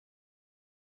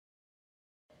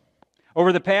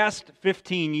Over the past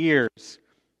 15 years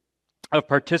of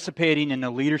participating in the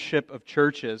leadership of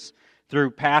churches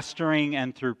through pastoring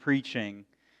and through preaching,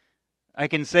 I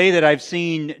can say that I've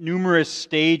seen numerous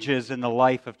stages in the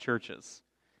life of churches.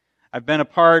 I've been a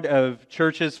part of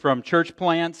churches from church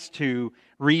plants to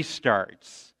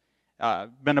restarts.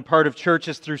 Been a part of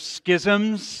churches through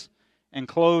schisms and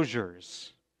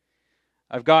closures.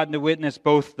 I've gotten to witness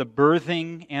both the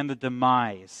birthing and the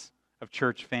demise of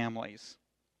church families.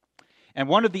 And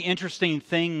one of the interesting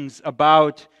things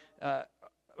about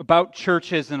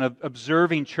churches and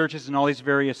observing churches in all these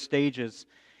various stages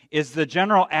is the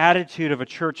general attitude of a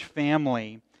church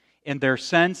family in their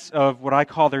sense of what I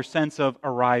call their sense of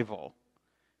arrival.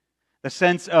 The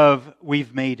sense of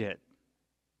we've made it.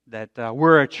 That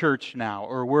we're a church now,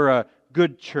 or we're a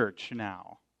good church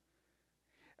now.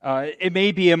 It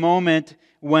may be a moment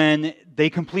when they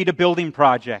complete a building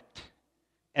project.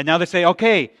 And now they say,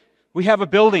 okay, we have a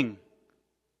building.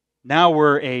 Now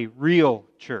we're a real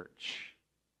church.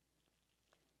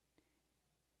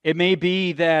 It may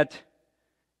be that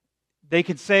they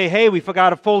can say, hey, we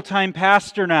forgot a full-time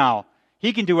pastor now.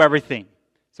 He can do everything.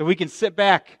 So we can sit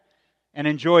back and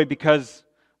enjoy because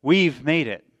we've made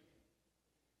it.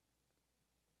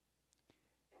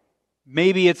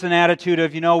 Maybe it's an attitude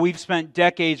of, we've spent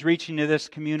decades reaching to this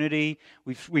community.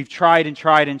 We've tried and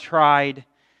tried and tried.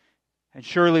 And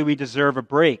surely we deserve a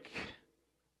break.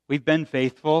 We've been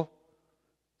faithful.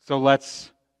 So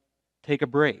let's take a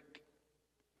break.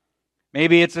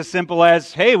 Maybe it's as simple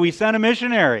as, hey, we sent a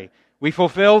missionary. We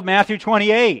fulfilled Matthew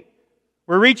 28.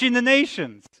 We're reaching the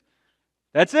nations.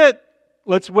 That's it.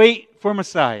 Let's wait for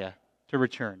Messiah to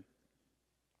return.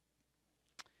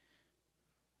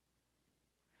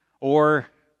 Or,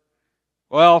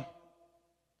 well,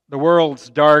 the world's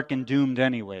dark and doomed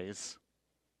anyways.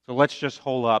 So let's just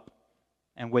hole up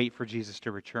and wait for Jesus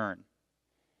to return.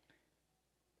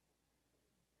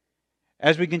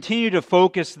 As we continue to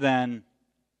focus then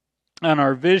on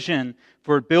our vision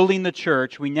for building the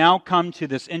church, we now come to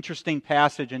this interesting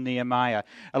passage in Nehemiah.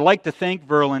 I'd like to thank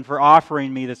Verlin for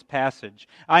offering me this passage.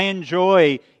 I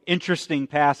enjoy interesting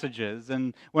passages,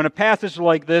 and when a passage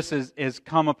like this is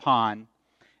come upon,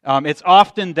 it's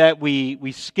often that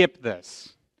we skip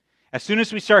this. As soon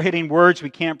as we start hitting words we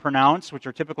can't pronounce, which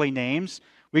are typically names,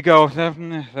 we go,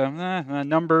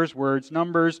 numbers, words,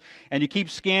 numbers, and you keep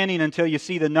scanning until you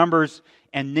see the numbers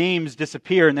and names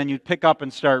disappear, and then you pick up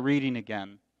and start reading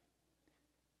again.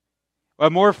 A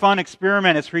more fun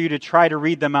experiment is for you to try to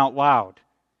read them out loud.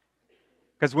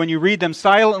 Because when you read them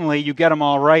silently, you get them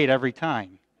all right every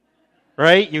time.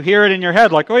 Right? You hear it in your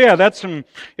head like, oh yeah, that's some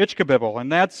Itchkabibble, and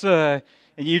that's, and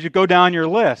you just go down your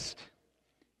list.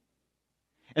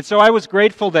 And so I was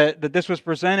grateful that this was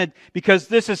presented because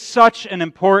this is such an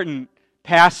important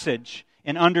passage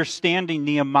in understanding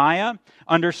Nehemiah,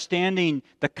 understanding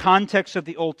the context of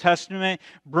the Old Testament,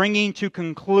 bringing to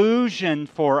conclusion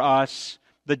for us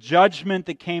the judgment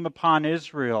that came upon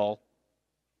Israel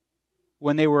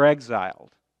when they were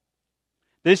exiled.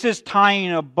 This is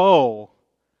tying a bow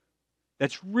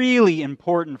that's really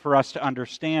important for us to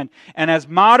understand. And as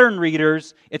modern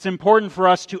readers, it's important for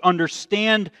us to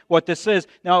understand what this is.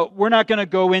 Now, we're not going to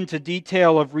go into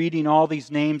detail of reading all these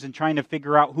names and trying to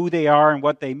figure out who they are and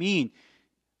what they mean.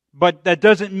 But that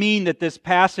doesn't mean that this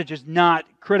passage is not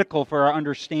critical for our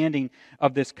understanding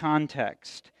of this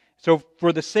context. So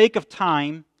for the sake of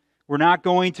time, we're not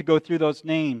going to go through those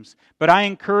names. But I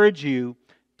encourage you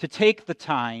to take the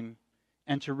time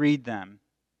and to read them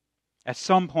at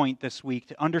some point this week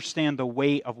to understand the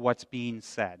weight of what's being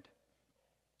said.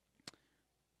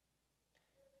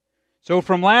 So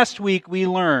from last week we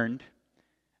learned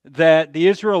that the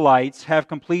Israelites have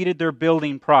completed their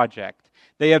building project.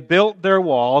 They have built their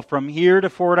wall from here to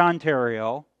Fort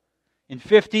Ontario in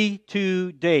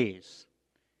 52 days.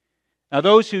 Now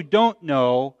those who don't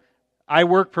know, I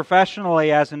work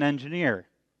professionally as an engineer.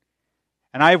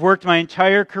 And I've worked my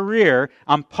entire career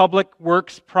on public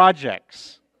works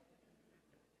projects.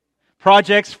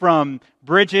 Projects from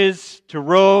bridges to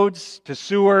roads to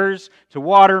sewers to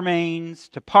water mains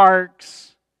to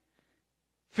parks.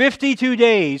 52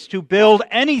 days to build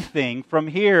anything from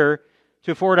here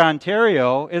to Fort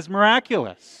Ontario is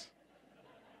miraculous.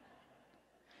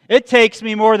 It takes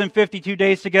me more than 52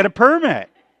 days to get a permit.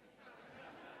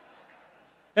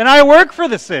 And I work for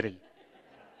the city.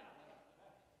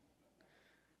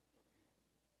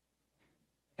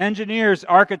 Engineers,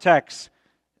 architects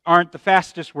aren't the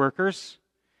fastest workers.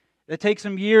 It takes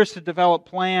them years to develop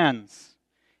plans.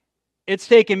 It's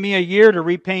taken me a year to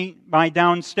repaint my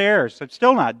downstairs. I'm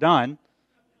still not done.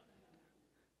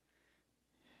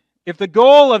 If the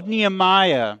goal of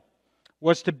Nehemiah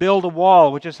was to build a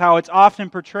wall, which is how it's often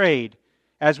portrayed,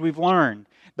 as we've learned.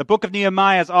 The book of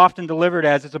Nehemiah is often delivered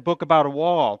as it's a book about a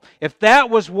wall. If that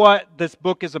was what this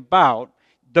book is about,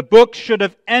 the book should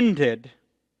have ended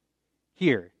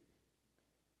here,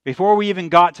 before we even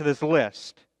got to this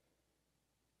list.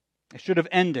 It should have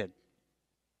ended.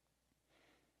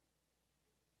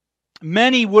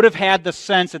 Many would have had the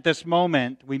sense at this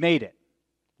moment, we made it.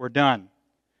 We're done.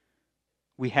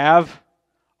 We have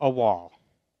a wall.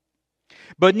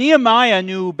 But Nehemiah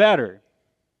knew better.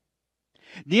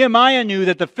 Nehemiah knew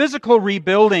that the physical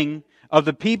rebuilding of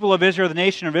the people of Israel, the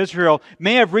nation of Israel,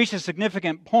 may have reached a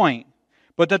significant point,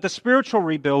 but that the spiritual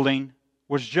rebuilding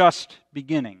was just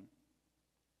beginning.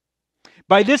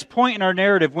 By this point in our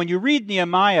narrative, when you read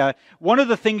Nehemiah, one of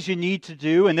the things you need to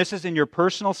do, and this is in your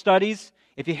personal studies,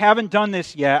 if you haven't done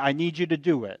this yet, I need you to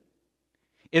do it,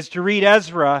 is to read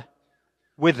Ezra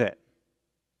with it.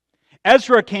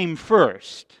 Ezra came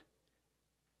first,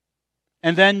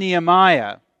 and then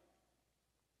Nehemiah.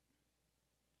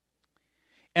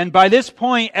 And by this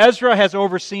point, Ezra has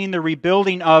overseen the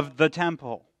rebuilding of the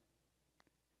temple.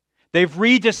 They've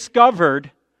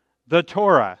rediscovered the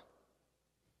Torah.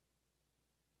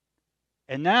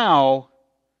 And now,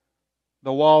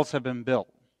 the walls have been built.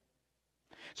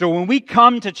 So when we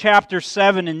come to chapter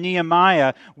 7 in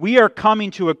Nehemiah, we are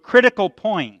coming to a critical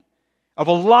point of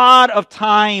a lot of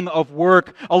time of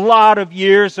work, a lot of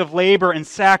years of labor and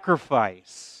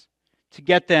sacrifice to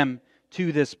get them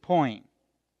to this point.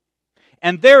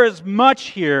 And there is much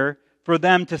here for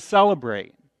them to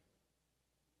celebrate.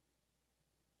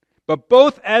 But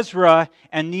both Ezra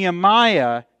and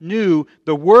Nehemiah knew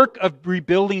the work of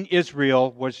rebuilding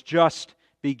Israel was just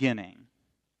beginning.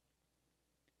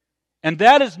 And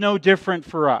that is no different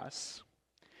for us.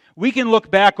 We can look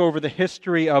back over the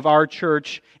history of our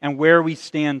church and where we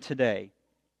stand today.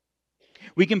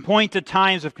 We can point to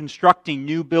times of constructing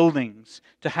new buildings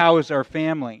to house our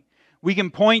family. We can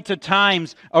point to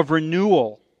times of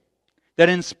renewal that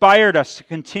inspired us to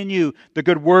continue the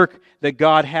good work that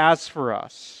God has for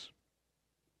us.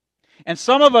 And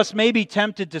some of us may be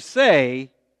tempted to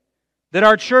say that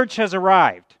our church has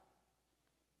arrived.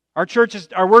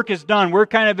 Our work is done. We're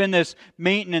kind of in this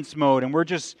maintenance mode, and we're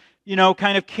just,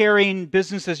 kind of carrying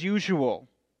business as usual.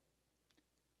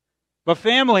 But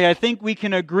family, I think we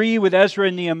can agree with Ezra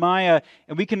and Nehemiah,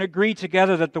 and we can agree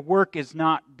together that the work is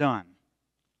not done.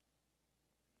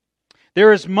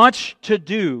 There is much to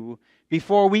do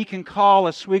before we can call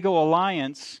Oswego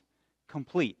Alliance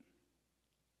complete.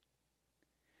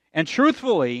 And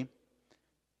truthfully,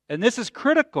 and this is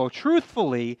critical,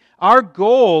 truthfully, our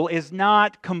goal is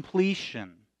not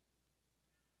completion.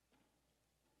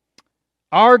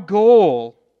 Our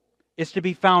goal is to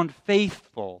be found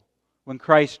faithful when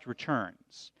Christ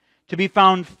returns, to be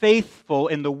found faithful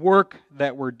in the work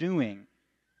that we're doing.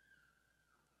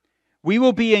 We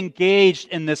will be engaged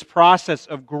in this process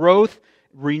of growth,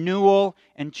 renewal,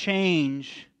 and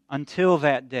change until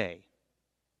that day.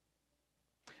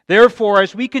 Therefore,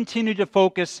 as we continue to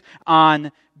focus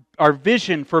on our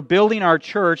vision for building our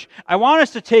church, I want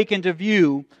us to take into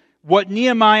view what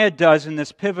Nehemiah does in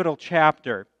this pivotal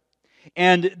chapter.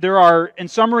 And in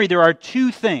summary, there are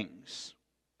two things.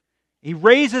 He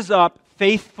raises up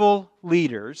faithful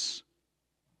leaders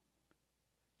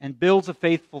and builds a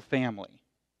faithful family.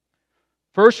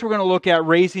 First, we're going to look at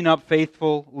raising up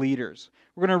faithful leaders.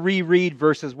 We're going to reread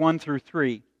verses 1 through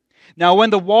 3. Now, when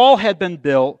the wall had been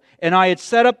built, and I had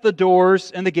set up the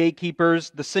doors and the gatekeepers,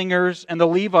 the singers, and the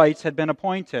Levites had been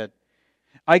appointed,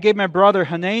 I gave my brother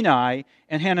Hanani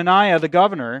and Hananiah, the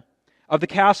governor of the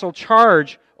castle,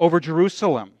 charge over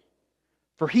Jerusalem.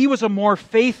 For he was a more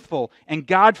faithful and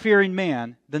God-fearing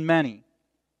man than many.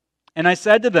 And I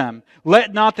said to them,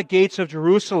 let not the gates of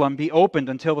Jerusalem be opened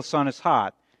until the sun is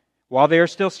hot. While they are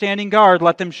still standing guard,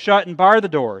 let them shut and bar the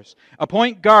doors.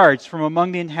 Appoint guards from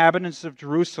among the inhabitants of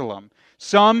Jerusalem,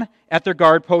 some at their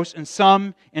guard posts and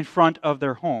some in front of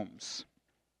their homes.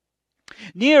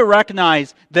 Nehemiah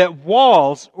recognized that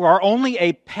walls are only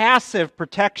a passive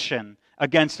protection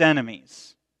against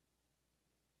enemies.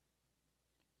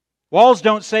 Walls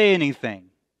don't say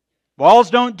anything. Walls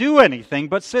don't do anything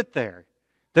but sit there.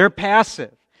 They're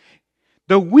passive.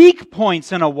 The weak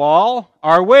points in a wall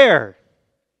are where?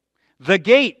 The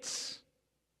gates.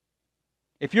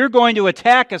 If you're going to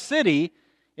attack a city,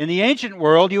 in the ancient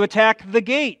world, you attack the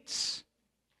gates.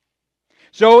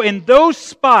 So in those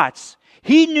spots,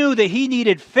 he knew that he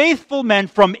needed faithful men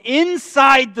from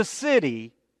inside the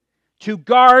city to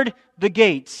guard the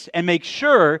gates and make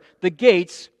sure the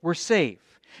gates were safe.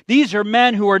 These are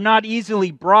men who are not easily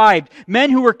bribed,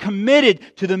 men who are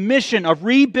committed to the mission of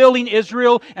rebuilding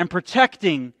Israel and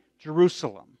protecting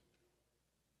Jerusalem.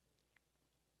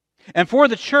 And for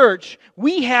the church,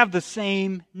 we have the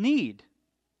same need.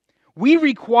 We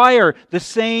require the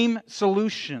same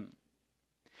solution.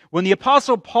 When the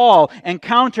Apostle Paul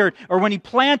encountered, or when he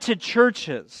planted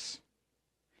churches,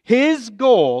 his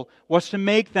goal was to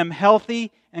make them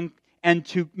healthy and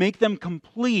to make them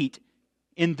complete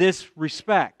in this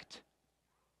respect.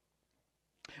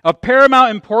 Of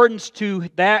paramount importance to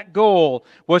that goal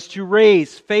was to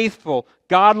raise faithful,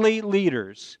 godly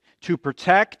leaders to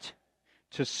protect,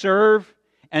 to serve,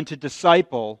 and to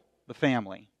disciple the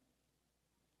family.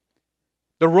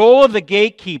 The role of the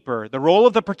gatekeeper, the role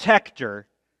of the protector,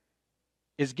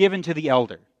 is given to the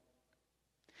elder.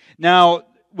 Now,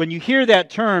 when you hear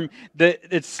that term,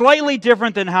 it's slightly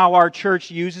different than how our church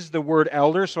uses the word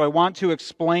elder, so I want to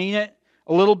explain it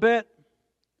a little bit.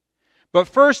 But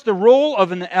first, the role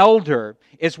of an elder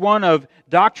is one of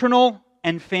doctrinal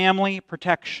and family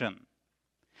protection.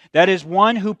 That is,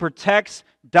 one who protects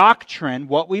doctrine,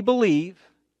 what we believe,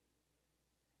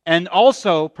 and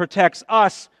also protects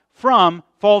us from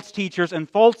false teachers and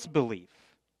false belief.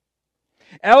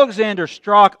 Alexander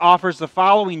Strauch offers the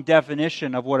following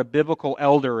definition of what a biblical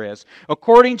elder is.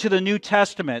 According to the New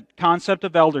Testament concept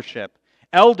of eldership,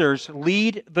 elders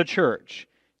lead the church,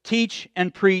 teach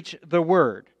and preach the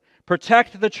word,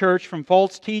 protect the church from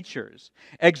false teachers,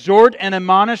 exhort and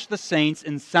admonish the saints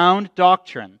in sound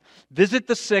doctrine, visit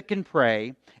the sick and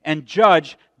pray, and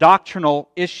judge doctrinal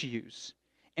issues.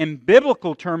 In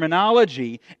biblical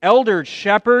terminology, elders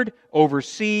shepherd,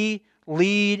 oversee,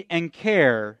 lead, and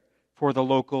care for the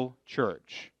local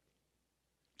church.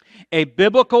 A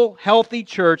biblical, healthy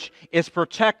church is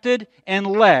protected and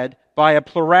led by a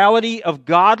plurality of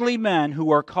godly men who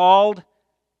are called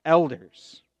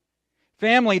elders.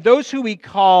 Family, those who we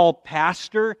call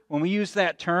pastor, when we use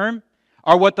that term,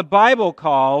 are what the Bible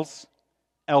calls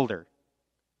elder.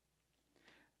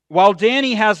 While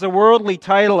Danny has the worldly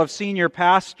title of senior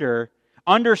pastor,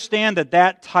 understand that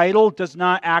that title does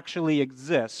not actually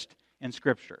exist in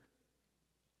Scripture.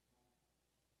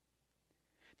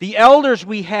 The elders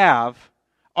we have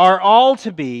are all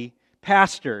to be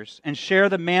pastors and share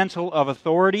the mantle of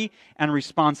authority and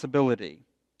responsibility.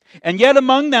 And yet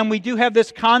among them we do have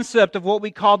this concept of what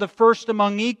we call the first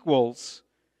among equals,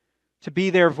 to be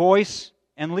their voice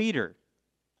and leader.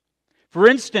 For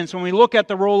instance, when we look at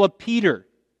the role of Peter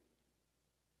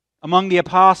among the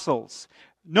apostles,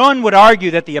 none would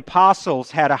argue that the apostles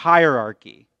had a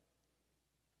hierarchy.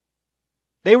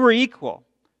 They were equal.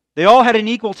 They all had an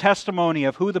equal testimony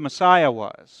of who the Messiah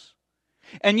was.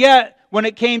 And yet, when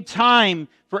it came time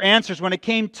for answers, when it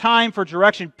came time for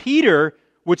direction, Peter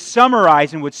would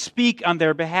summarize and would speak on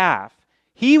their behalf.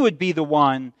 He would be the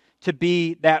one to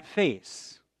be that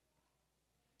face.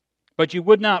 But you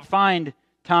would not find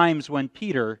times when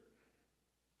Peter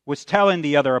was telling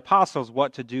the other apostles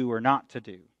what to do or not to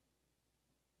do.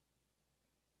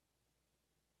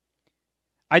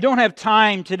 I don't have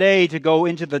time today to go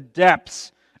into the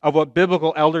depths of what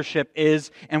biblical eldership is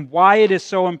and why it is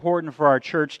so important for our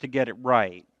church to get it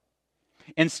right.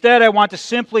 Instead, I want to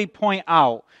simply point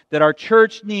out that our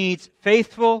church needs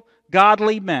faithful,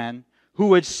 godly men who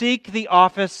would seek the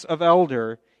office of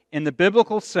elder in the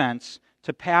biblical sense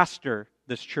to pastor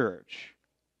this church.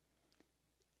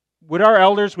 Would our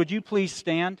elders, would you please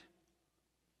stand?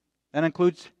 That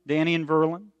includes Danny and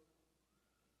Verlin.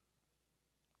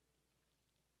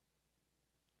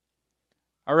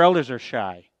 Our elders are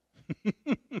shy.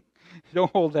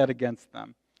 Don't hold that against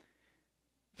them.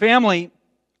 Family,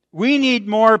 we need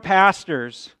more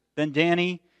pastors than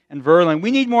Danny and Verlin.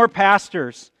 We need more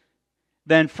pastors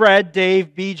than Fred,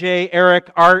 Dave, BJ,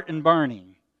 Eric, Art, and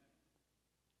Barney.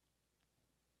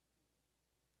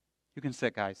 You can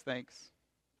sit, guys. Thanks.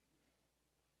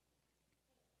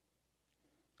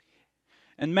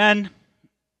 And men,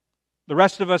 the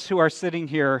rest of us who are sitting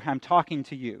here, I'm talking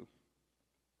to you.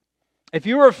 If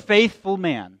you're a faithful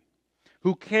man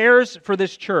who cares for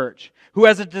this church, who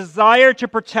has a desire to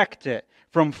protect it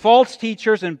from false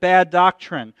teachers and bad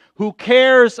doctrine, who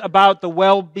cares about the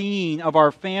well-being of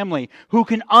our family, who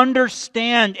can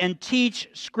understand and teach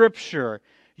Scripture,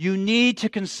 you need to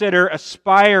consider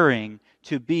aspiring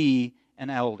to be an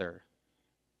elder.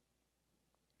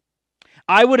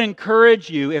 I would encourage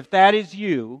you, if that is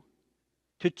you,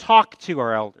 to talk to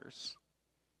our elders.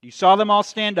 You saw them all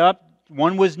stand up.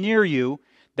 One was near you.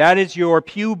 That is your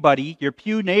pew buddy, your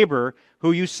pew neighbor,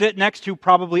 who you sit next to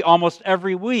probably almost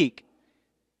every week.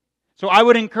 So I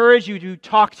would encourage you to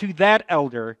talk to that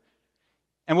elder.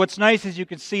 And what's nice is you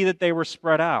can see that they were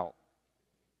spread out.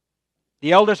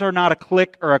 The elders are not a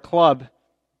clique or a club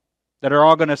that are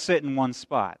all going to sit in one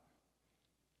spot.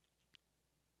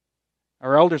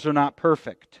 Our elders are not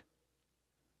perfect.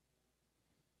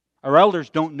 Our elders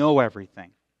don't know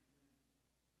everything.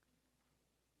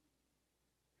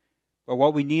 But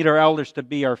what we need our elders to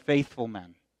be are faithful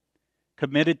men,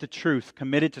 committed to truth,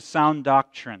 committed to sound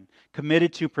doctrine,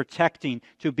 committed to protecting,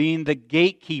 to being the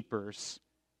gatekeepers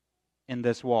in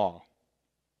this wall.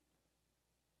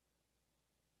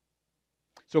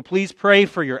 So please pray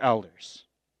for your elders.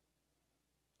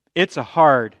 It's a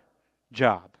hard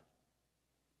job.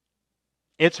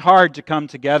 It's hard to come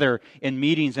together in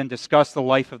meetings and discuss the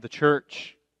life of the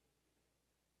church.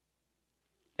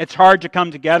 It's hard to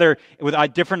come together with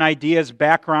different ideas,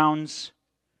 backgrounds,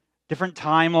 different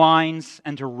timelines,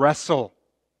 and to wrestle.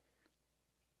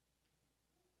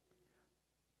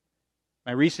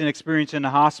 My recent experience in the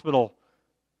hospital,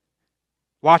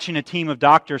 watching a team of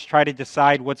doctors try to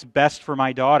decide what's best for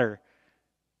my daughter,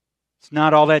 it's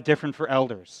not all that different for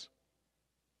elders.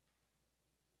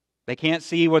 They can't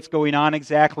see what's going on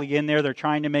exactly in there. They're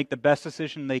trying to make the best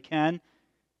decision they can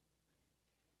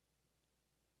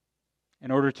in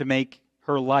order to make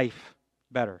her life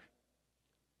better.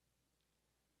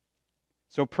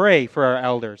 So pray for our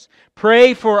elders.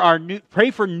 Pray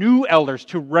for new elders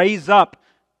to raise up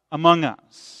among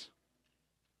us.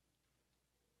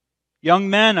 Young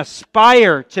men,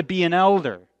 aspire to be an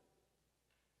elder.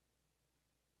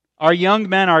 Our young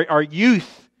men, our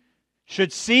youth,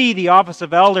 should see the office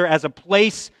of elder as a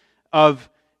place of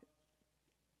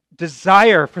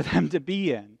desire for them to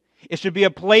be in. It should be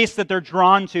a place that they're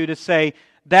drawn to say,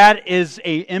 that is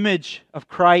an image of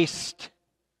Christ,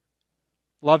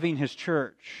 loving His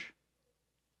church,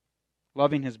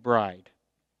 loving His bride.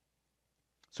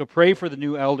 So pray for the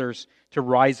new elders to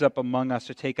rise up among us,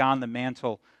 to take on the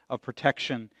mantle of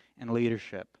protection and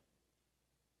leadership.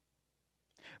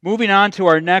 Moving on to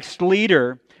our next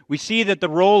leader, we see that the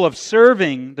role of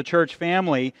serving the church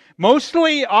family,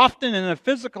 mostly often in a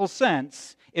physical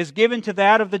sense, is given to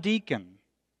that of the deacon.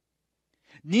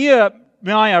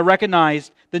 Nehemiah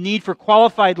recognized the need for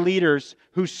qualified leaders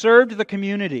who served the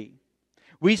community.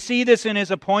 We see this in his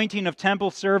appointing of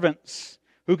temple servants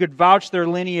who could vouch their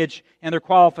lineage and their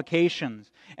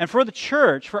qualifications. And for the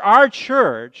church, for our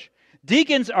church,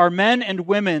 deacons are men and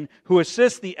women who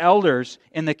assist the elders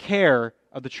in the care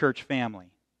of the church family.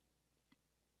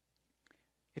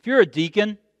 If you're a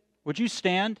deacon, would you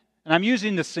stand? And I'm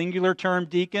using the singular term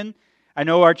deacon. I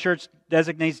know our church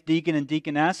designates deacon and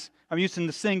deaconess. I'm using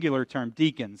the singular term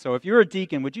deacon. So if you're a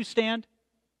deacon, would you stand?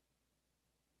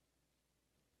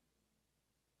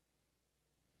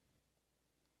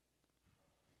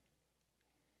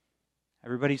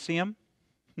 Everybody see him?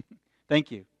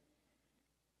 Thank you.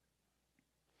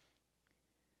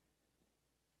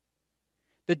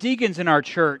 The deacons in our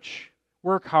church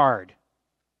work hard.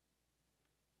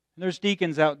 There's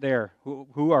deacons out there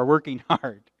who are working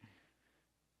hard.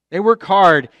 They work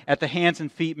hard at the hands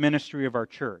and feet ministry of our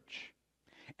church.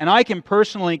 And I can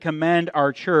personally commend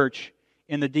our church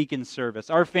in the deacon service.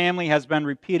 Our family has been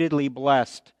repeatedly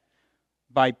blessed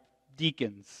by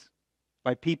deacons,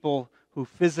 by people who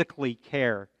physically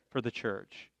care for the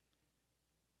church.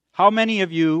 How many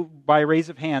of you, by raise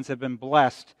of hands, have been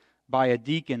blessed by a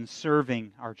deacon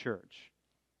serving our church?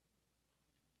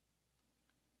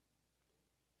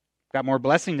 Got more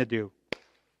blessing to do.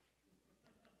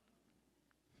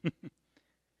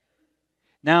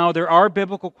 Now, there are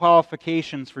biblical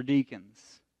qualifications for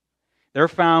deacons. They're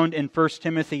found in 1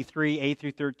 Timothy 3, 8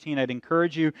 through 13. I'd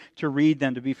encourage you to read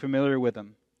them, to be familiar with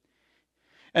them.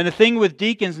 And the thing with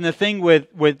deacons and the thing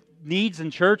with needs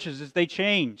in churches is they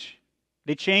change.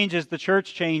 They change as the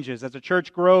church changes, as the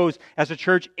church grows, as the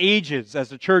church ages, as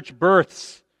the church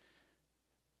births.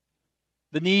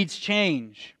 The needs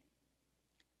change.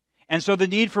 And so the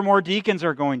need for more deacons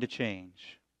are going to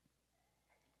change.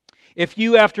 If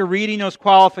you, after reading those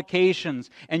qualifications,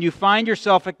 and you find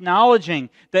yourself acknowledging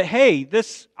that, hey,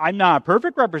 I'm not a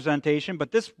perfect representation,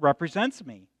 but this represents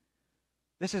me.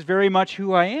 This is very much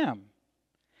who I am.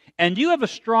 And you have a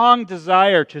strong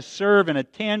desire to serve in a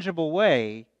tangible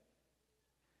way,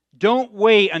 don't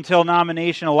wait until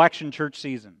nomination election church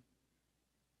season.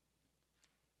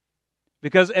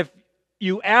 Because if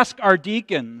you ask our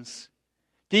deacons,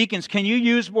 can you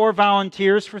use more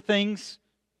volunteers for things?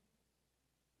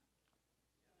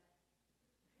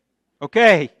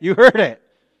 Okay, you heard it.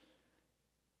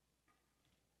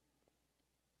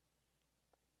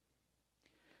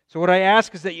 So what I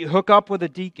ask is that you hook up with a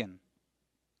deacon.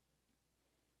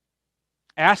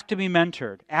 Ask to be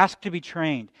mentored. Ask to be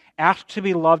trained. Ask to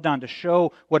be loved on, to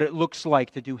show what it looks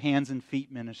like to do hands and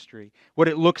feet ministry, what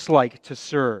it looks like to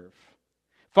serve.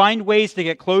 Find ways to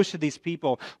get close to these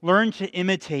people. Learn to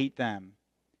imitate them.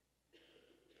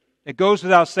 It goes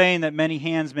without saying that many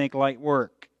hands make light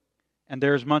work, and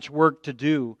there's much work to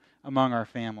do among our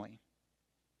family.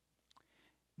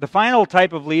 The final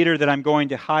type of leader that I'm going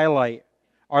to highlight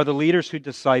are the leaders who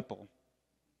disciple.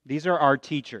 These are our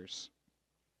teachers.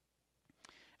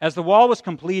 As the wall was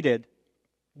completed,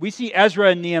 we see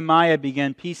Ezra and Nehemiah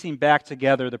begin piecing back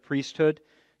together the priesthood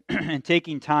and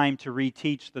taking time to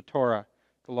reteach the Torah,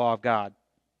 the law of God.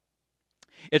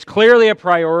 It's clearly a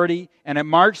priority, and it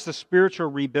marks the spiritual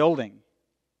rebuilding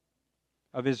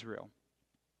of Israel.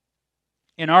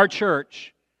 In our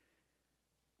church,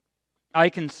 I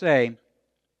can say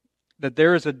that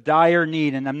there is a dire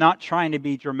need, and I'm not trying to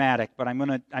be dramatic, but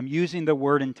I'm using the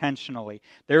word intentionally.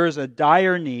 There is a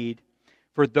dire need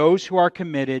for those who are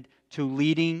committed to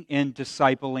leading and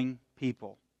discipling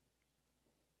people.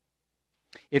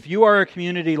 If you are a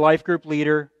community life group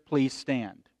leader, please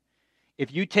stand.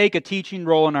 If you take a teaching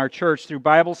role in our church through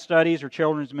Bible studies or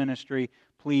children's ministry,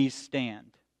 please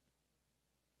stand.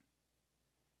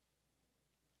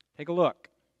 Take a look.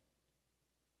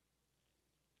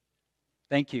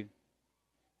 Thank you.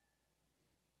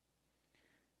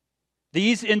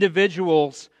 These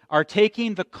individuals are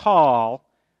taking the call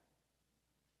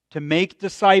to make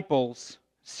disciples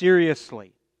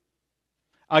seriously.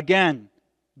 Again,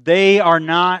 they are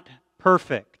not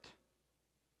perfect.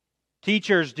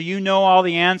 Teachers, do you know all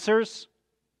the answers?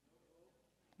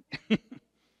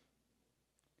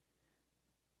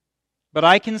 But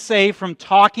I can say from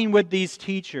talking with these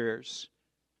teachers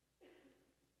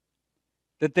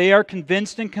that they are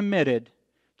convinced and committed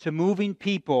to moving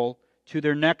people to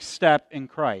their next step in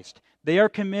Christ. They are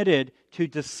committed to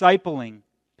discipling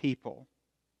people.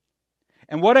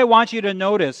 And what I want you to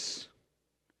notice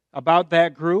about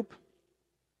that group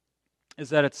is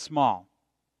that it's small.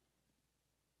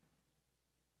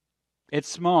 It's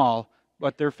small,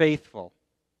 but they're faithful.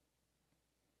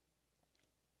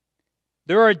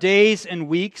 There are days and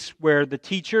weeks where the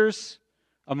teachers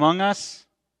among us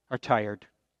are tired.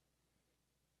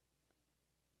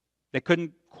 They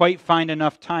couldn't quite find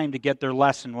enough time to get their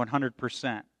lesson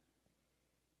 100%.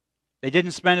 They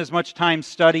didn't spend as much time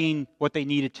studying what they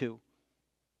needed to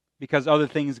because other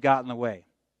things got in the way.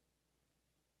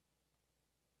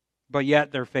 But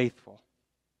yet they're faithful.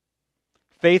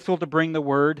 Faithful to bring the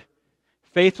word.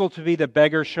 Faithful to be the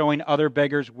beggar showing other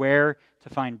beggars where to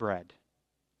find bread.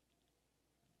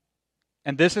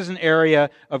 And this is an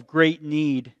area of great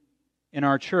need in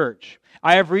our church.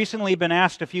 I have recently been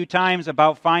asked a few times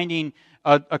about finding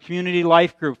a community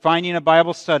life group, finding a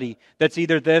Bible study that's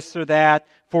either this or that,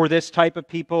 for this type of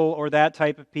people or that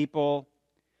type of people.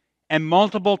 And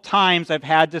multiple times I've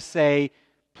had to say,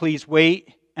 please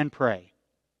wait and pray.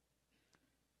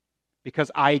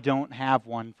 Because I don't have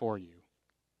one for you.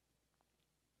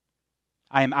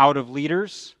 I am out of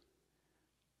leaders.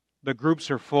 The groups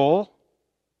are full.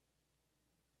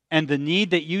 And the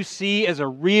need that you see is a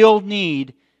real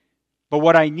need. But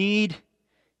what I need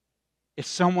is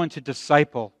someone to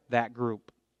disciple that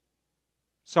group.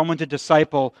 Someone to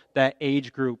disciple that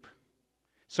age group.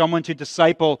 Someone to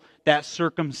disciple that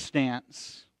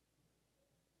circumstance.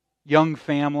 Young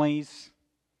families,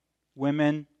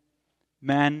 women,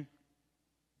 men,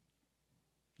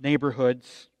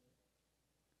 neighborhoods.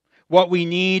 What we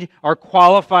need are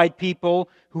qualified people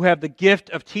who have the gift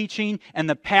of teaching and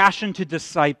the passion to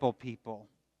disciple people.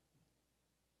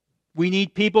 We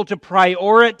need people to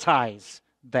prioritize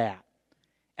that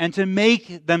and to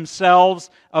make themselves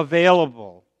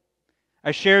available.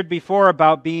 I shared before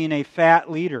about being a fat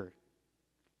leader.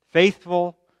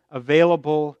 Faithful,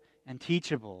 available, and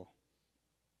teachable.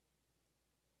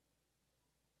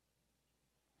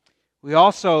 We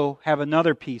also have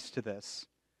another piece to this.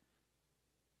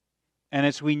 And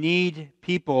it's we need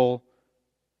people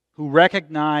who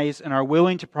recognize and are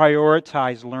willing to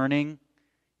prioritize learning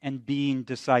and being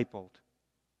discipled.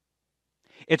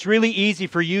 It's really easy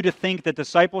for you to think that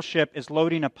discipleship is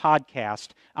loading a podcast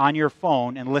on your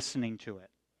phone and listening to it.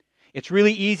 It's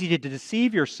really easy to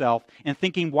deceive yourself in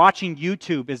thinking watching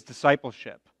YouTube is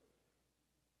discipleship.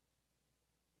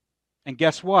 And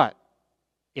guess what?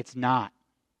 It's not.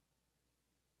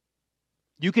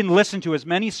 You can listen to as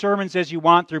many sermons as you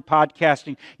want through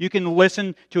podcasting. You can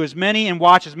listen to as many and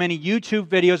watch as many YouTube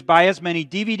videos, buy as many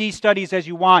DVD studies as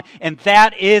you want, and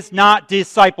that is not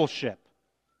discipleship.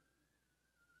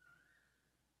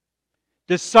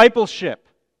 Discipleship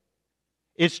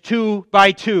is 2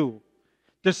 by 2.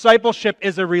 Discipleship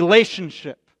is a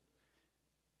relationship.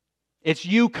 It's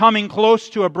you coming close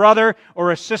to a brother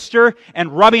or a sister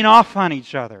and rubbing off on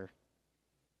each other.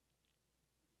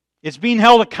 It's being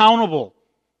held accountable.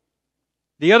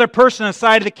 The other person on the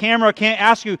side of the camera can't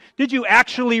ask you, did you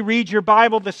actually read your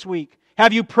Bible this week?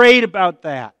 Have you prayed about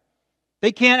that?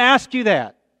 They can't ask you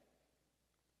that.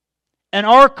 And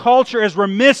our culture is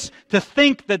remiss to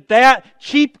think that that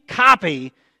cheap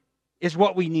copy is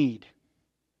what we need.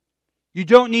 You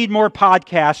don't need more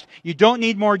podcasts. You don't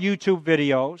need more YouTube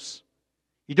videos.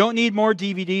 You don't need more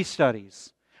DVD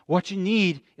studies. What you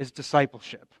need is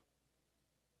discipleship.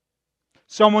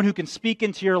 Someone who can speak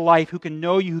into your life, who can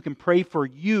know you, who can pray for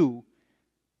you,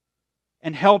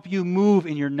 and help you move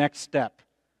in your next step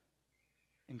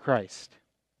in Christ.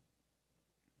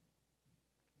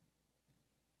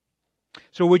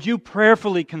 So would you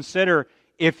prayerfully consider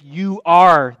if you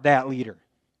are that leader?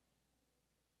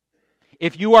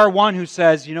 If you are one who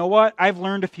says, you know what, I've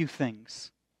learned a few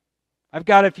things. I've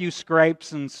got a few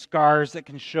scrapes and scars that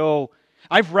can show.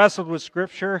 I've wrestled with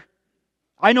Scripture.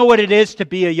 I know what it is to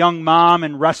be a young mom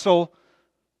and wrestle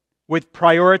with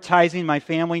prioritizing my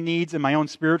family needs and my own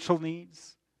spiritual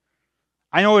needs.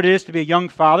 I know what it is to be a young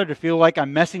father, to feel like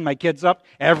I'm messing my kids up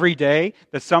every day,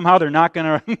 that somehow they're not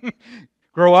going to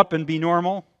grow up and be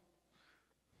normal.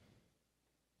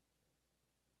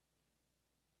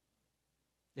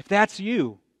 If that's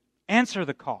you, answer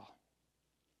the call.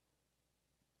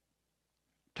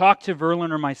 Talk to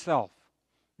Verlin or myself.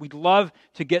 We'd love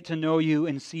to get to know you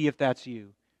and see if that's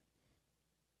you.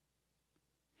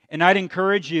 And I'd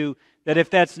encourage you that if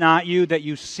that's not you, that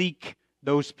you seek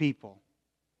those people.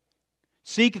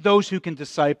 Seek those who can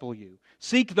disciple you.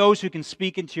 Seek those who can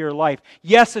speak into your life.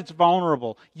 Yes, it's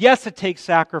vulnerable. Yes, it takes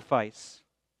sacrifice.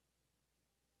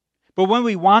 But when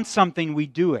we want something, we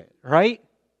do it, right?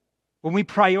 When we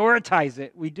prioritize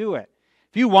it, we do it.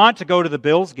 If you want to go to the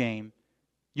Bills game,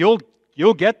 you'll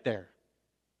get there.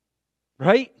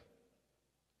 Right?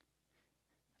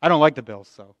 I don't like the Bills,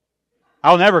 so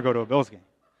I'll never go to a Bills game.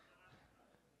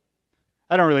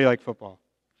 I don't really like football.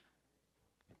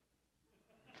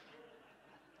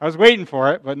 I was waiting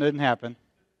for it, but it didn't happen.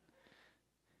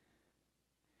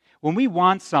 When we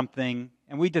want something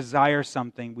and we desire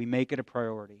something, we make it a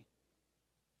priority.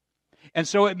 And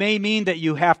so it may mean that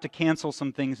you have to cancel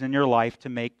some things in your life to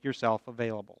make yourself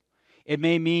available. It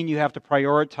may mean you have to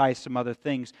prioritize some other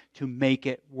things to make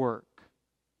it work.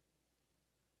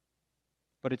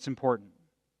 But it's important.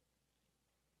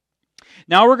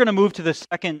 Now we're going to move to the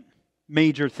second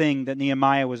major thing that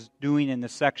Nehemiah was doing in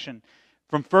this section.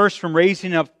 From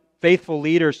raising up faithful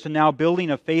leaders to now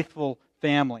building a faithful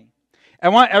family. I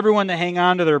want everyone to hang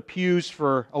on to their pews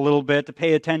for a little bit, to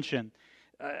pay attention.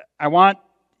 I want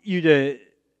you to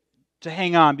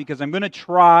hang on, because I'm going to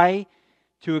try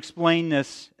to explain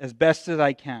this as best as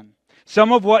I can.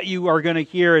 Some of what you are going to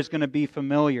hear is going to be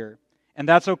familiar, and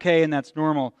that's okay and that's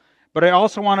normal. But I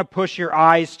also want to push your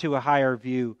eyes to a higher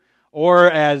view, or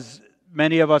as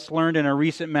many of us learned in a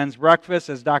recent men's breakfast,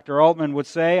 as Dr. Altman would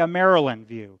say, a Maryland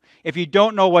view. If you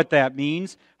don't know what that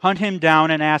means, hunt him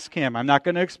down and ask him. I'm not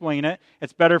going to explain it.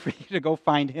 It's better for you to go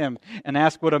find him and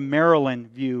ask what a Maryland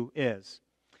view is.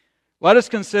 Let us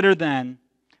consider then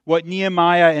what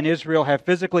Nehemiah and Israel have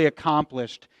physically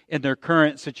accomplished in their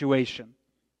current situation.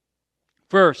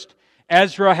 First,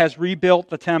 Ezra has rebuilt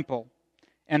the temple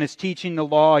and is teaching the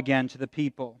law again to the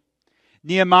people.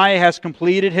 Nehemiah has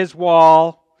completed his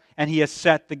wall and he has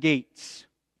set the gates.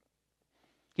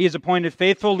 He has appointed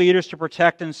faithful leaders to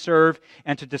protect and serve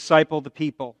and to disciple the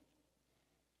people.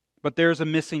 But there's a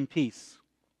missing piece.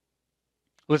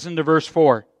 Listen to verse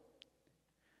 4.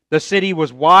 The city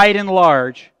was wide and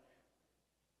large,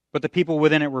 but the people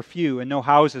within it were few, and no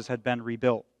houses had been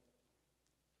rebuilt.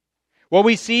 What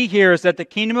we see here is that the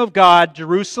kingdom of God,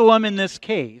 Jerusalem in this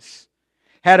case,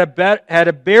 had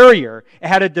a barrier, it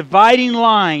had a dividing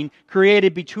line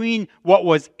created between what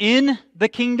was in the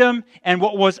kingdom and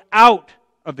what was out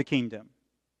of the kingdom.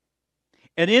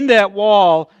 And in that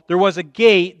wall, there was a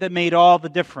gate that made all the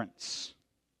difference.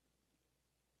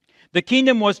 The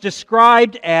kingdom was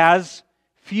described as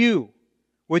few,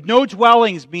 with no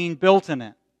dwellings being built in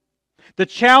it. The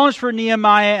challenge for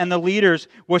Nehemiah and the leaders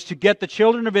was to get the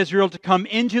children of Israel to come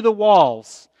into the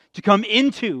walls, to come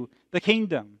into the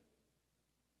kingdom,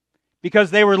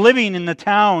 because they were living in the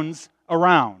towns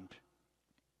around.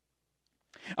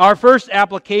 Our first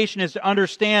application is to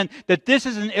understand that this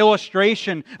is an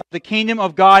illustration of the kingdom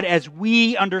of God as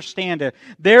we understand it.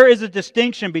 There is a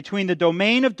distinction between the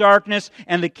domain of darkness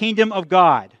and the kingdom of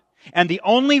God. And the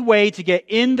only way to get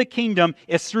in the kingdom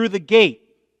is through the gate,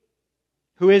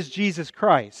 who is Jesus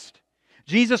Christ.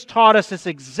 Jesus taught us this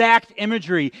exact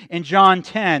imagery in John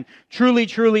 10. Truly,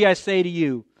 truly, I say to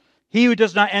you, he who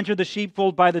does not enter the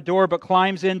sheepfold by the door, but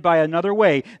climbs in by another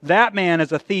way, that man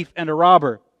is a thief and a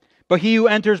robber. But he who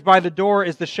enters by the door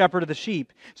is the shepherd of the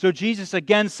sheep. So Jesus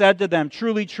again said to them,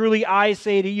 truly, truly, I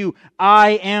say to you,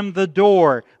 I am the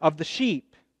door of the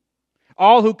sheep.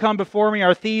 All who come before me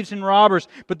are thieves and robbers,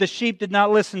 but the sheep did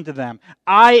not listen to them.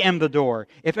 I am the door.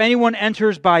 If anyone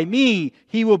enters by me,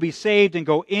 he will be saved and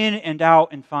go in and out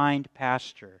and find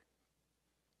pasture.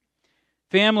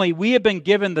 Family, we have been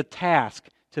given the task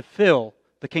to fill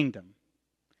the kingdom,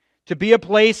 to be a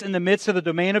place in the midst of the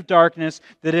domain of darkness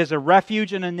that is a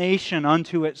refuge and a nation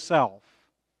unto itself.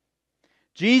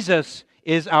 Jesus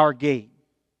is our gate.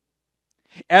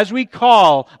 As we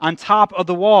call on top of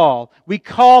the wall, we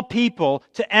call people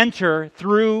to enter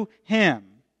through Him.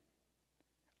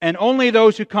 And only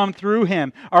those who come through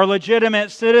Him are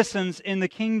legitimate citizens in the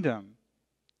kingdom.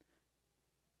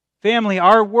 Family,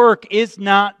 our work is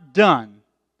not done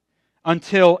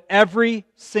until every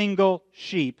single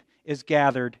sheep is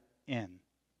gathered in.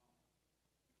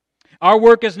 Our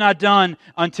work is not done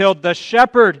until the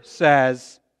shepherd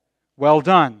says, "Well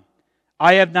done.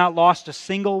 I have not lost a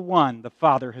single one the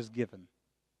Father has given."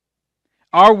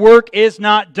 Our work is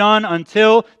not done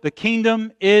until the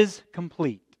kingdom is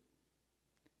complete.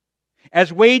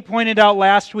 As Wade pointed out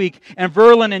last week, and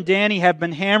Verlin and Danny have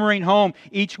been hammering home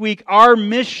each week, our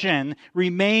mission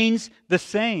remains the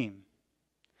same.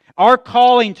 Our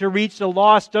calling to reach the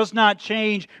lost does not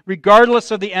change regardless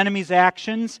of the enemy's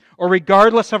actions or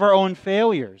regardless of our own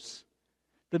failures.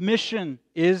 The mission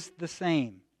is the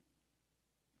same.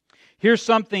 Here's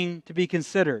something to be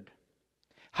considered.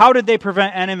 How did they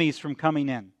prevent enemies from coming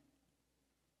in?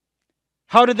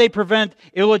 How did they prevent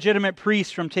illegitimate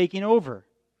priests from taking over?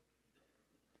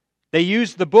 They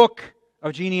used the book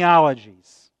of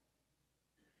genealogies.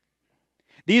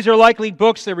 These are likely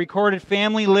books that recorded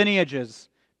family lineages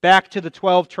back to the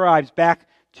 12 tribes, back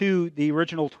to the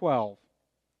original 12.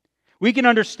 We can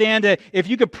understand that if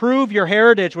you could prove your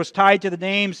heritage was tied to the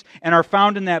names and are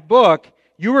found in that book,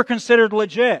 you were considered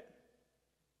legit.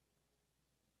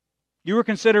 You were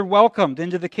considered welcomed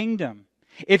into the kingdom.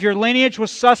 If your lineage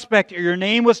was suspect or your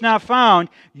name was not found,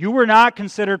 you were not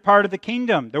considered part of the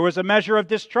kingdom. There was a measure of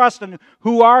distrust, and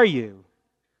who are you?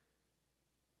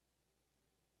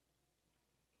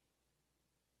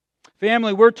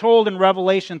 Family, we're told in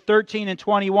Revelation 13 and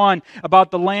 21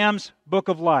 about the Lamb's book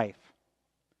of life.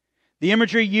 The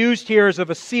imagery used here is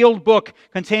of a sealed book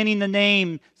containing the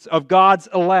names of God's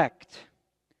elect,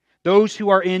 those who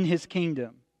are in His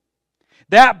kingdom.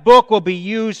 That book will be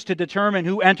used to determine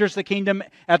who enters the kingdom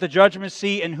at the judgment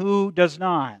seat and who does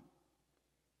not.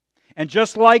 And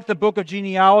just like the book of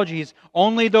genealogies,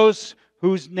 only those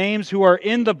whose names who are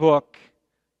in the book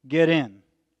get in.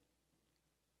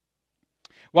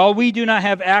 While we do not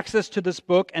have access to this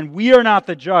book and we are not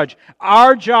the judge,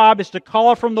 our job is to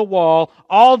call from the wall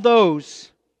all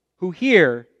those who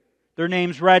hear their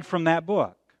names read from that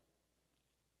book.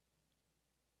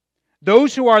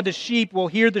 Those who are the sheep will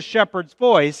hear the shepherd's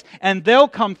voice, and they'll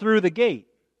come through the gate.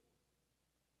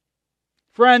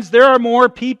 Friends, there are more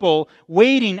people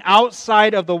waiting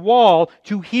outside of the wall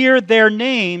to hear their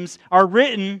names are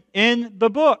written in the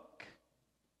book.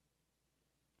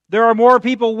 There are more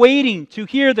people waiting to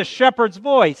hear the shepherd's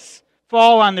voice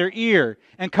fall on their ear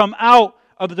and come out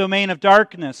of the domain of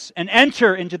darkness and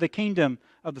enter into the kingdom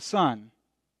of the Son.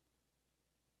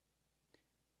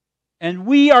 And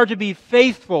we are to be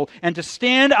faithful and to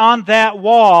stand on that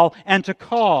wall and to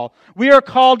call. We are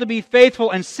called to be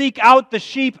faithful and seek out the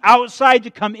sheep outside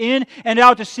to come in and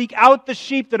out to seek out the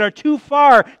sheep that are too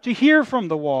far to hear from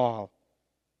the wall.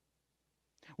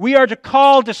 We are to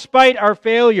call despite our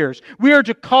failures. We are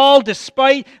to call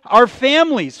despite our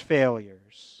family's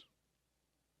failures.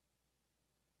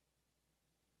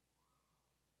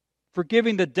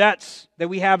 Forgiving the debts that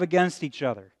we have against each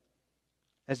other,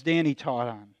 as Danny taught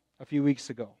on a few weeks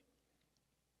ago.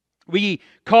 We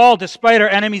call despite our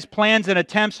enemies' plans and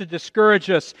attempts to discourage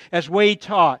us, as Wade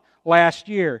taught last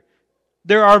year.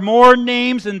 There are more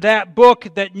names in that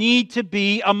book that need to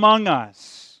be among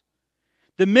us.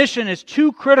 The mission is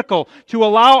too critical to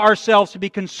allow ourselves to be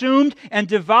consumed and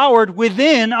devoured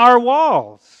within our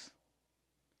walls.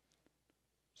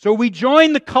 So we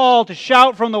join the call to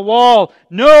shout from the wall,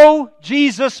 "Know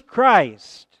Jesus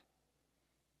Christ.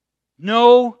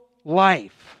 Know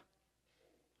life."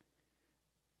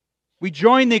 We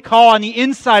join the call on the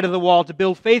inside of the wall to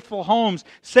build faithful homes,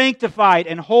 sanctified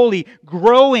and holy,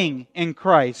 growing in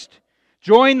Christ.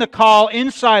 Join the call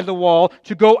inside the wall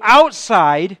to go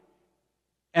outside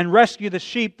and rescue the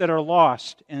sheep that are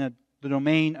lost in the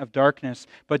domain of darkness,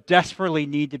 but desperately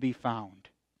need to be found.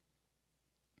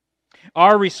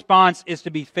 Our response is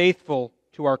to be faithful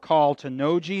to our call to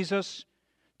know Jesus,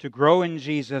 to grow in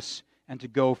Jesus, and to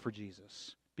go for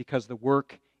Jesus, because the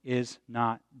work is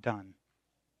not done.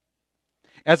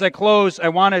 As I close, I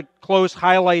want to close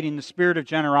highlighting the spirit of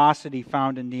generosity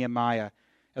found in Nehemiah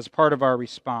as part of our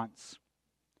response.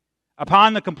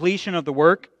 Upon the completion of the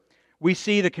work, we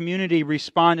see the community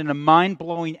respond in a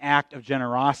mind-blowing act of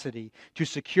generosity to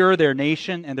secure their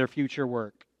nation and their future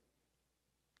work.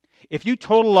 If you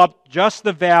total up just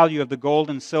the value of the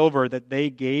gold and silver that they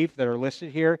gave that are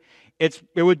listed here, it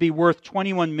would be worth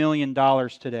 $21 million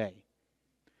today.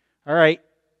 All right,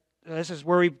 this is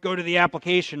where we go to the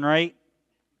application, right?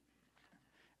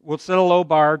 We'll set a low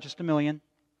bar, just $1 million.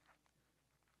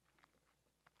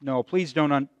 No, please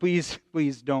don't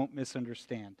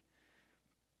misunderstand.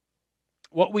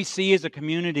 What we see is a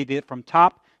community that from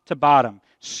top to bottom,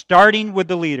 starting with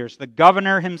the leaders, the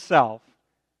governor himself,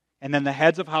 and then the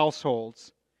heads of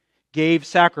households, gave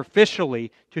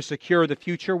sacrificially to secure the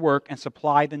future work and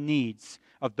supply the needs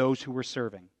of those who were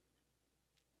serving.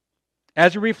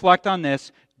 As we reflect on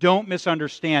this, don't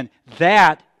misunderstand.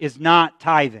 That is not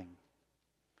tithing.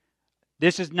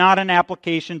 This is not an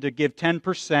application to give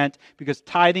 10% because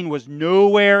tithing was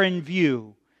nowhere in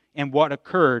view in what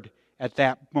occurred at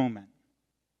that moment.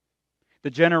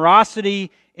 The generosity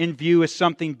in view is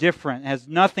something different. It has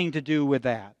nothing to do with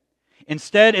that.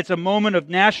 Instead, it's a moment of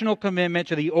national commitment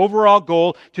to the overall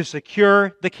goal to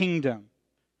secure the kingdom.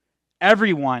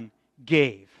 Everyone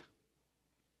gave,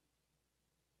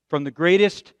 from the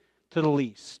greatest to the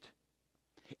least.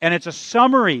 And it's a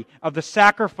summary of the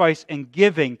sacrifice and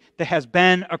giving that has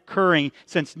been occurring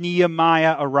since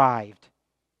Nehemiah arrived,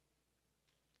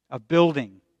 of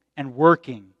building and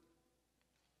working.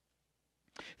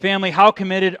 Family, how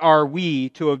committed are we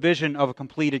to a vision of a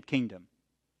completed kingdom?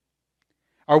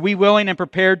 Are we willing and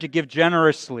prepared to give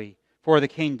generously for the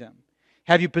kingdom?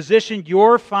 Have you positioned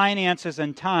your finances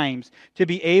and times to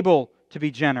be able to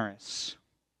be generous?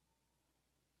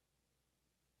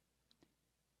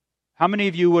 How many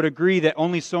of you would agree that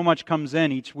only so much comes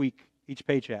in each week, each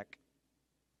paycheck?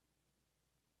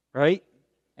 Right?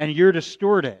 And you're to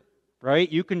steward it, right?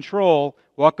 You control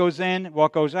what goes in,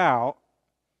 what goes out.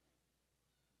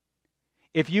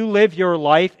 If you live your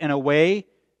life in a way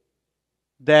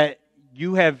that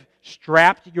you have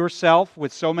strapped yourself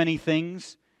with so many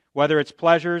things, whether it's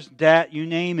pleasures, debt, you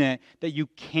name it, that you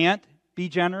can't be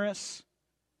generous,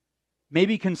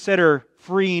 maybe consider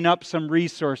freeing up some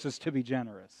resources to be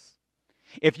generous.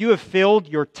 If you have filled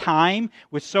your time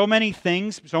with so many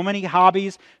things, so many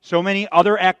hobbies, so many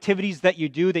other activities that you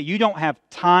do that you don't have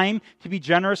time to be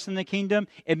generous in the kingdom,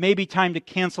 it may be time to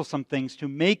cancel some things to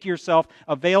make yourself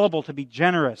available to be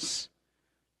generous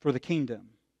for the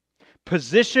kingdom.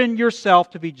 Position yourself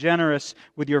to be generous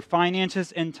with your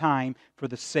finances and time for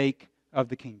the sake of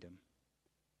the kingdom.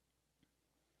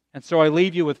 And so I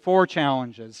leave you with 4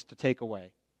 challenges to take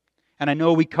away. And I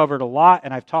know we covered a lot,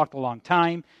 and I've talked a long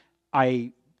time.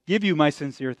 I give you my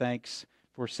sincere thanks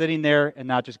for sitting there and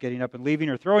not just getting up and leaving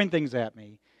or throwing things at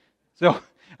me. So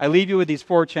I leave you with these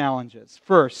 4 challenges.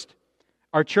 First,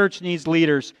 our church needs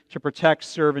leaders to protect,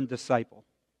 serve, and disciple.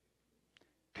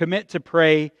 Commit to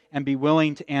pray and be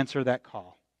willing to answer that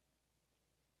call.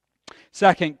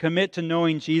 Second, commit to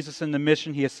knowing Jesus and the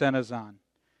mission He has sent us on.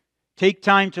 Take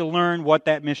time to learn what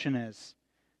that mission is,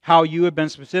 how you have been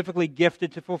specifically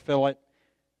gifted to fulfill it,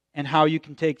 and how you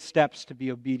can take steps to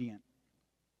be obedient.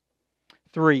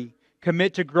 3,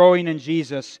 commit to growing in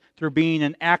Jesus through being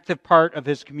an active part of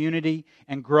His community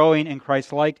and growing in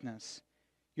Christ-likeness.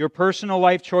 Your personal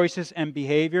life choices and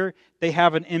behavior, they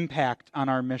have an impact on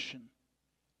our mission.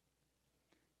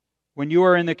 When you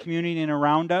are in the community and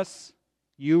around us,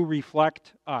 you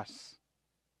reflect us.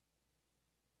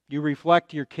 You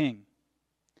reflect your King.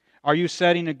 Are you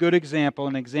setting a good example,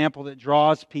 an example that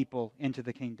draws people into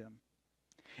the kingdom?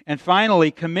 And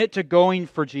finally, commit to going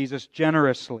for Jesus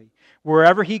generously.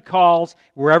 Wherever He calls,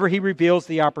 wherever He reveals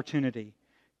the opportunity.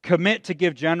 Commit to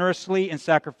give generously and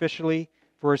sacrificially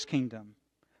for His kingdom.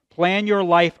 Plan your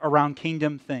life around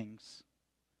kingdom things.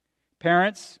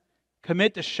 Parents,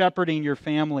 commit to shepherding your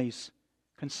families,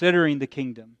 considering the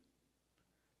kingdom.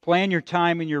 Plan your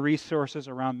time and your resources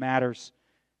around matters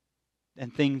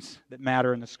and things that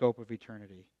matter in the scope of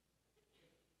eternity.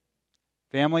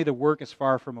 Family, the work is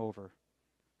far from over.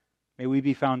 May we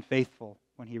be found faithful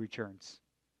when He returns.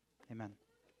 Amen.